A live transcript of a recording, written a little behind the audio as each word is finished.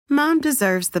Mom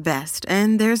deserves the best,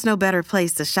 and there's no better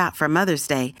place to shop for Mother's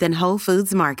Day than Whole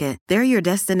Foods Market. They're your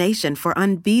destination for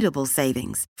unbeatable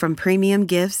savings, from premium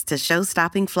gifts to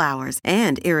show-stopping flowers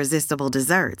and irresistible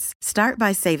desserts. Start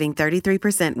by saving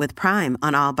 33% with Prime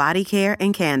on all body care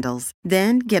and candles.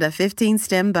 Then get a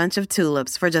 15-stem bunch of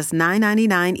tulips for just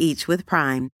 $9.99 each with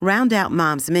Prime. Round out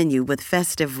Mom's menu with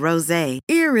festive rosé,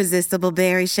 irresistible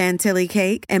berry chantilly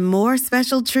cake, and more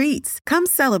special treats. Come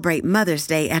celebrate Mother's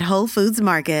Day at Whole Foods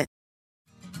Market.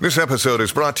 This episode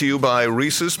is brought to you by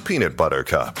Reese's Peanut Butter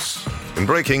Cups. In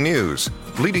breaking news,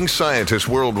 leading scientists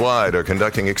worldwide are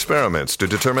conducting experiments to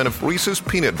determine if Reese's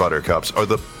Peanut Butter Cups are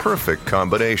the perfect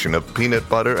combination of peanut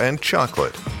butter and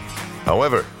chocolate.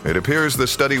 However, it appears the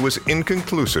study was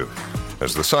inconclusive,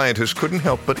 as the scientists couldn't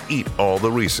help but eat all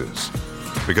the Reese's.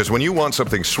 Because when you want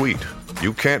something sweet,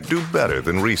 you can't do better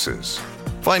than Reese's.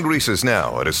 Find Reese's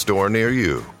now at a store near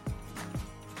you.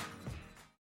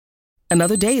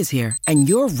 Another day is here, and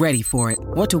you're ready for it.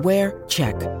 What to wear?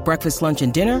 Check. Breakfast, lunch,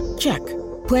 and dinner? Check.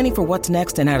 Planning for what's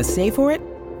next and how to save for it?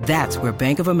 That's where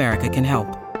Bank of America can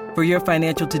help. For your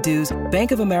financial to-dos,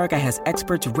 Bank of America has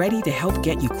experts ready to help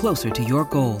get you closer to your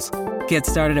goals. Get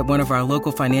started at one of our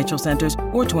local financial centers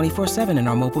or 24/7 in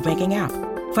our mobile banking app.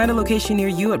 Find a location near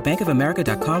you at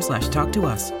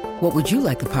bankofamerica.com/talktous. What would you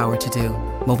like the power to do?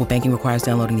 Mobile banking requires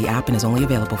downloading the app and is only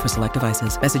available for select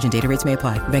devices. Message and data rates may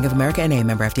apply. Bank of America N.A.,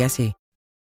 member FDIC.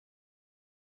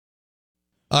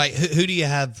 All right, who do you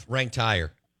have ranked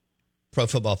higher? Pro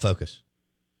Football Focus.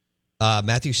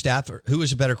 Matthew Stafford. Who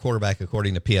is a better quarterback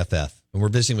according to PFF? And we're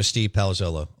visiting with Steve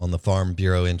Palazzolo on the Farm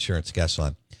Bureau Insurance guest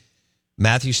line.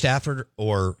 Matthew Stafford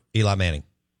or Eli Manning?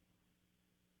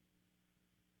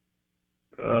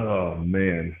 Oh,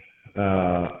 man.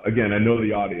 Again, I know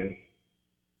the audience,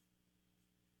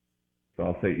 so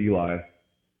I'll say Eli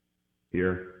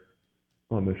here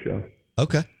on the show.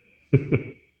 Okay.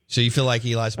 So you feel like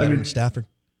Eli's better than Stafford?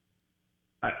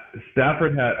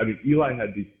 Eli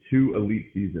had these two elite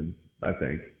seasons, I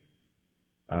think.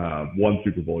 One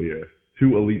Super Bowl year,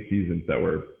 two elite seasons that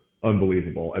were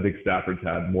unbelievable. I think Stafford's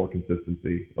had more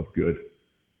consistency of good.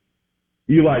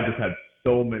 Eli just had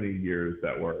so many years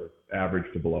that were average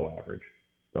to below average.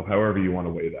 So however you want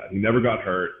to weigh that. He never got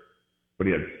hurt, but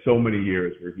he had so many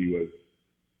years where he was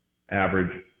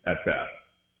average at best.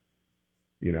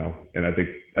 And I think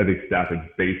Stafford's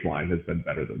baseline has been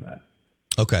better than that.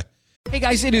 Okay. Hey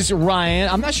guys, it is Ryan.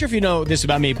 I'm not sure if you know this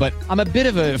about me, but I'm a bit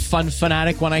of a fun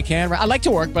fanatic when I can. I like to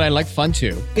work, but I like fun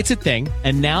too. It's a thing.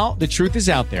 And now the truth is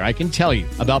out there. I can tell you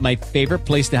about my favorite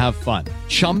place to have fun.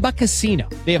 Chumba Casino.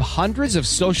 They have hundreds of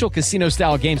social casino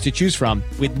style games to choose from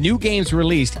with new games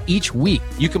released each week.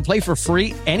 You can play for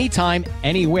free anytime,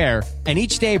 anywhere. And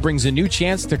each day brings a new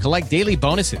chance to collect daily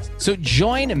bonuses. So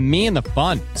join me in the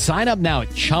fun. Sign up now at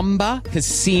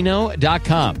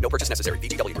ChumbaCasino.com. No purchase necessary.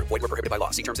 VGW Group. Void where prohibited by law.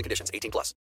 See terms and conditions.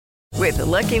 18+. With the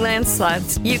Lucky Land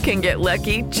Slots, you can get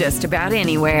lucky just about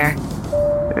anywhere.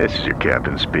 This is your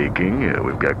captain speaking.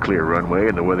 We've got clear runway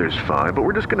and the weather's fine, but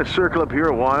we're just going to circle up here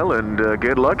a while and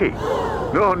get lucky.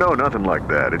 No, nothing like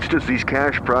that. It's just these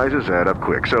cash prizes add up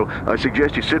quick. So I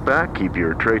suggest you sit back, keep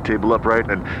your tray table upright,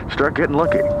 and start getting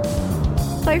lucky.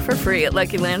 Play for free at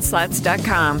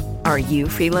LuckyLandSlots.com. Are you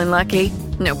feeling lucky?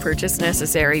 No purchase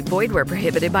necessary. Void where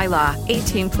prohibited by law.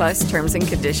 18+ terms and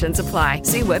conditions apply.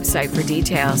 See website for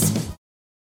details.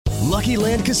 Lucky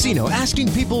Land Casino,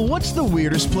 asking people, what's the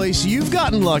weirdest place you've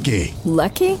gotten lucky?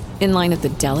 Lucky? In line at the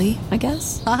deli, I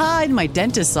guess? Aha, in my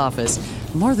dentist's office.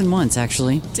 More than once,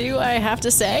 actually. Do I have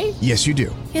to say? Yes, you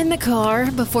do. In the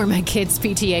car before my kids'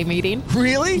 PTA meeting.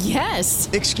 Really? Yes.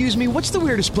 Excuse me, what's the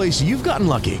weirdest place you've gotten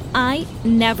lucky? I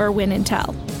never win and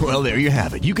tell. Well, there you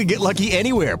have it. You can get lucky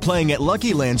anywhere, playing at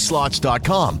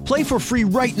LuckyLandSlots.com. Play for free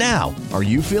right now. Are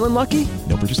you feeling lucky?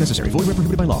 No purchase necessary. Void where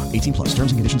prohibited by law. 18+.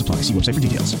 Terms and conditions apply. See website for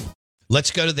details.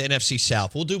 Let's go to the NFC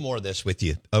South. We'll do more of this with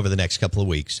you over the next couple of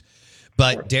weeks.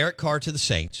 But Derek Carr to the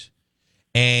Saints.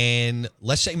 And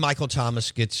let's say Michael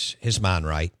Thomas gets his mind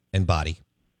right and body.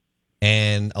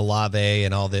 And Olave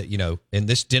and all that, and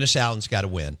this Dennis Allen's got to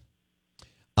win.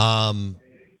 The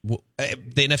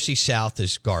NFC South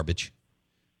is garbage.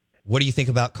 What do you think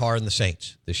about Carr and the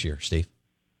Saints this year, Steve?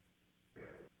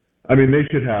 I mean, they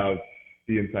should have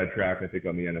the inside track, I think,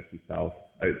 on the NFC South.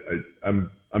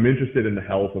 I'm interested in the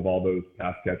health of all those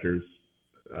pass catchers.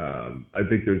 I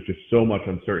think there's just so much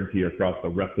uncertainty across the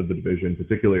rest of the division,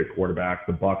 particularly at quarterback.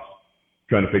 The Bucs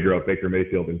trying to figure out Baker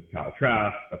Mayfield and Kyle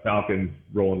Trask, the Falcons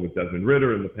rolling with Desmond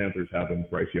Ridder, and the Panthers having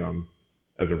Bryce Young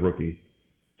as a rookie.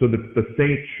 So the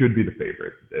Saints should be the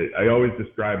favorite. I always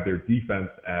describe their defense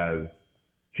as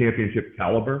championship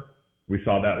caliber. We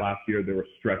saw that last year. There were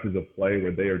stretches of play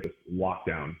where they are just locked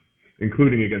down.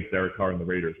 including against Derek Carr and the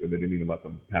Raiders, where they didn't even let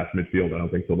them pass midfield, I don't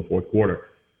think, till the fourth quarter.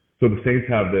 So the Saints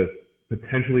have this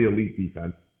potentially elite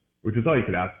defense, which is all you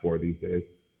could ask for these days.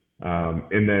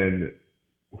 And then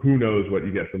who knows what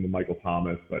you get from the Michael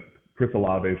Thomas, but Chris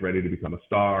Olave is ready to become a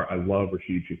star. I love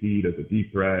Rashid Shaheed as a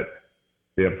deep threat.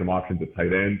 They have some options at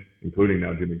tight end, including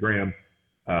now Jimmy Graham.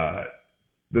 I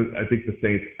think the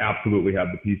Saints absolutely have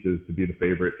the pieces to be the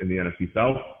favorite in the NFC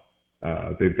South.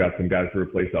 They've got some guys to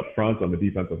replace up front on the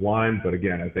defensive line. But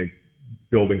again, I think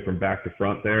building from back to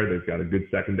front there, they've got a good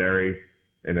secondary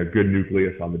and a good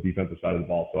nucleus on the defensive side of the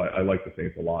ball. So I like the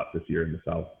Saints a lot this year in the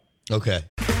South. Okay.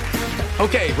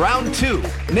 Okay, round two.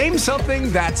 Name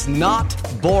something that's not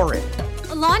boring.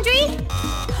 A laundry?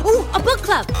 Ooh, a book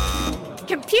club.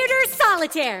 Computer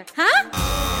solitaire, huh?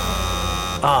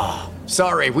 Ah, oh,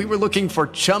 sorry. We were looking for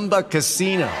Chumba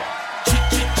Casino.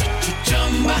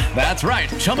 That's right.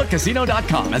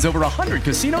 ChumbaCasino.com has over 100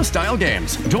 casino-style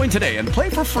games. Join today and play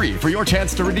for free for your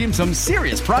chance to redeem some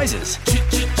serious prizes.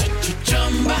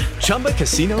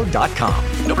 ChumbaCasino.com.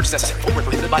 No purchase necessary. Void where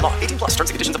prohibited by law. 18+ terms and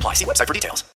conditions apply. See website for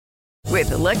details. With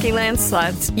the Lucky Land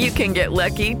Slots, you can get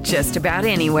lucky just about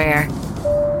anywhere.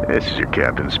 This is your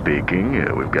captain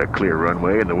speaking. We've got clear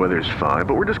runway and the weather's fine,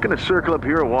 but we're just going to circle up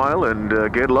here a while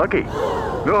and get lucky.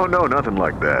 No, nothing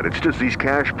like that. It's just these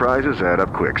cash prizes add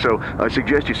up quick. So I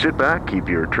suggest you sit back, keep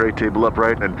your tray table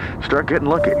upright, and start getting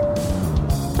lucky.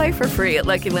 Play for free at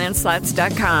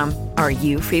LuckyLandSlots.com. Are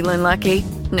you feeling lucky?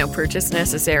 No purchase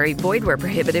necessary. Void where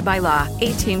prohibited by law.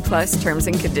 18+ terms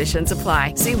and conditions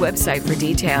apply. See website for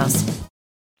details.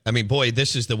 I mean, boy,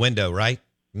 this is the window, right?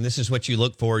 And this is what you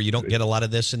look for. You don't get a lot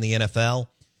of this in the NFL.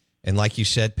 And like you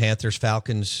said, Panthers,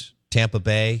 Falcons, Tampa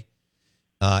Bay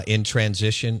in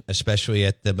transition, especially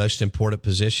at the most important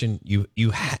position.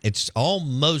 It's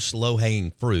almost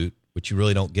low-hanging fruit, which you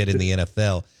really don't get in the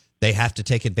NFL. They have to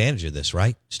take advantage of this,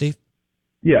 right, Steve?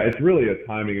 Yeah, it's really a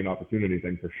timing and opportunity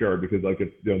thing for sure, because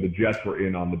the Jets were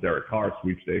in on the Derek Carr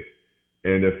sweepstakes.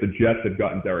 And if the Jets had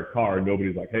gotten Derek Carr,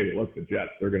 nobody's like, hey, look, the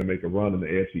Jets, they're going to make a run in the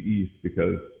AFC East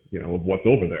because, of what's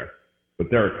over there.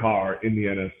 But Derek Carr in the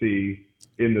NFC,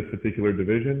 in this particular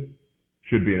division,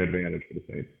 should be an advantage for the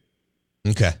Saints.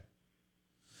 Okay.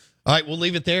 All right, we'll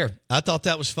leave it there. I thought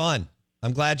that was fun.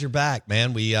 I'm glad you're back,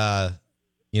 man. We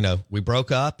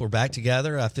broke up. We're back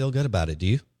together. I feel good about it. Do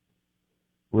you?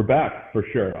 We're back for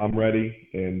sure. I'm ready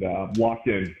and locked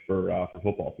in for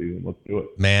football season. Let's do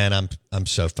it, man. I'm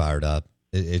so fired up.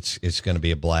 It's going to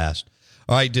be a blast.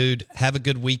 All right, dude. Have a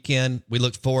good weekend. We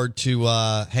look forward to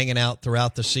hanging out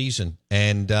throughout the season,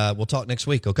 and we'll talk next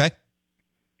week. Okay.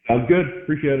 Sounds good.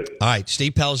 Appreciate it. All right,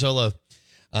 Steve Palazzolo,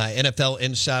 NFL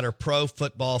Insider, Pro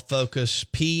Football Focus,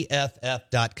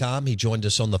 PFF.com. He joined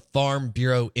us on the Farm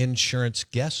Bureau Insurance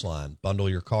guest line. Bundle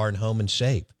your car and home and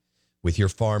save with your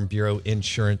Farm Bureau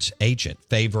insurance agent.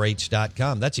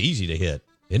 Favorites.com. That's easy to hit,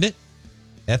 isn't it?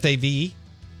 FAVE,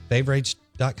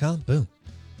 favorites.com. Boom.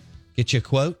 Get you a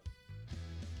quote.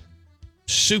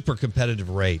 Super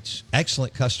competitive rates.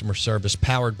 Excellent customer service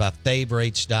powered by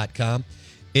favorites.com.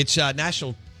 It's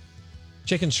National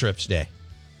Chicken Strips Day.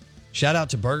 Shout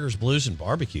out to Burgers, Blues, and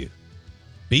Barbecue.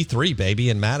 B3, baby,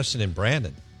 in Madison and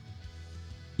Brandon.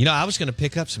 I was going to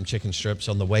pick up some chicken strips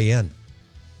on the way in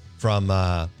from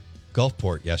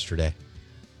Gulfport yesterday.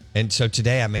 And so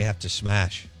today I may have to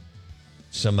smash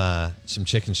some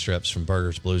chicken strips from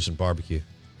Burgers, Blues, and Barbecue.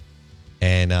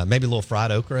 And maybe a little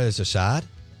fried okra as a side.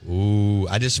 Ooh,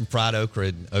 I did some fried okra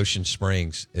in Ocean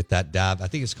Springs at that dive. I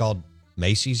think it's called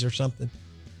Macy's or something.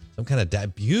 Some kind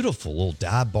of beautiful little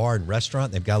dive bar and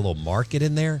restaurant. They've got a little market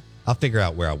in there. I'll figure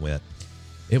out where I went.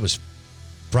 It was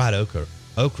fried okra.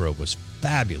 Okra was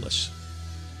fabulous.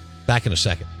 Back in a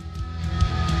second.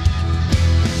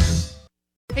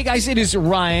 Hey guys, it is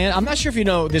Ryan. I'm not sure if you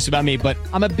know this about me, but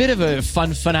I'm a bit of a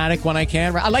fun fanatic when I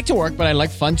can. I like to work, but I like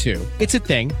fun too. It's a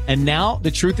thing. And now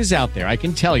the truth is out there. I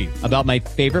can tell you about my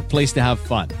favorite place to have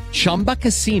fun. Chumba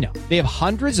Casino. They have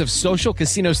hundreds of social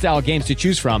casino style games to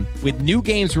choose from with new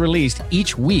games released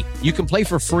each week. You can play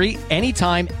for free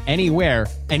anytime, anywhere.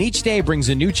 And each day brings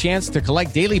a new chance to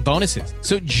collect daily bonuses.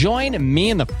 So join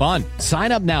me in the fun.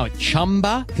 Sign up now at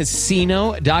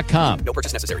ChumbaCasino.com. No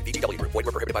purchase necessary. VGW Group. Void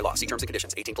where prohibited by law. See terms and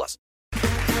conditions. 18+.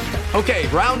 Okay,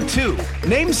 round two.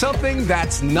 Name something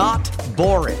that's not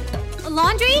boring. A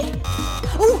laundry?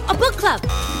 Ooh, a book club.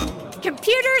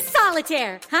 Computer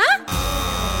solitaire, huh?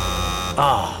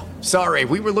 Ah, oh, sorry.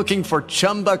 We were looking for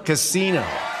Chumba Casino.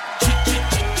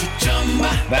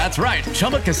 That's right.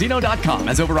 ChumbaCasino.com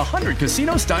has over 100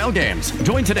 casino-style games.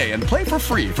 Join today and play for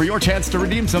free for your chance to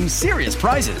redeem some serious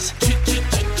prizes.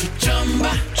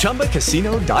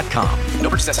 ChumbaCasino.com. No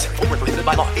purchase necessary. Void where prohibited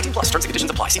by law. 18+ terms and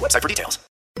conditions apply. See website for details.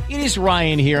 It is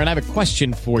Ryan here, and I have a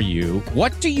question for you.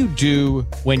 What do you do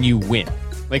when you win?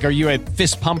 Like, are you a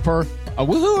fist pumper, a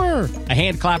woohooer, a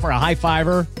hand clapper, a high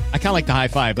fiver? I kind of like the high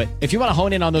five, but if you want to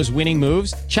hone in on those winning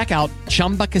moves, check out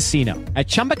Chumba Casino. At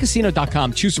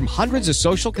ChumbaCasino.com, choose from hundreds of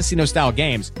social casino-style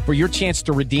games for your chance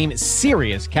to redeem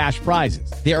serious cash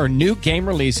prizes. There are new game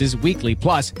releases weekly,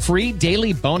 plus free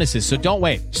daily bonuses. So don't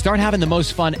wait. Start having the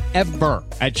most fun ever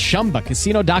at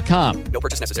ChumbaCasino.com. No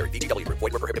purchase necessary. VGW. Void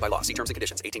were prohibited by law. See terms and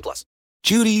conditions. 18+.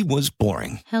 Judy was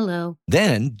boring. Hello.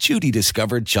 Then Judy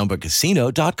discovered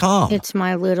ChumbaCasino.com. It's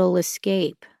my little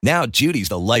escape. Now Judy's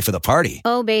the life of the party.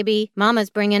 Oh, baby,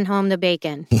 mama's bringing home the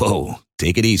bacon. Whoa,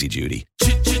 take it easy, Judy.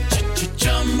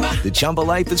 The Chumba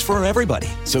life is for everybody.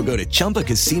 So go to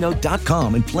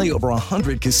ChumbaCasino.com and play over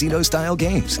 100 casino-style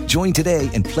games. Join today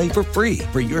and play for free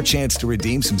for your chance to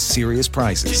redeem some serious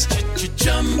prizes.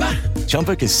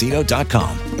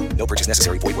 ChumbaCasino.com. No purchase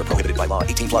necessary. Void were prohibited by law.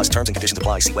 18+. Terms and conditions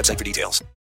apply. See website for details.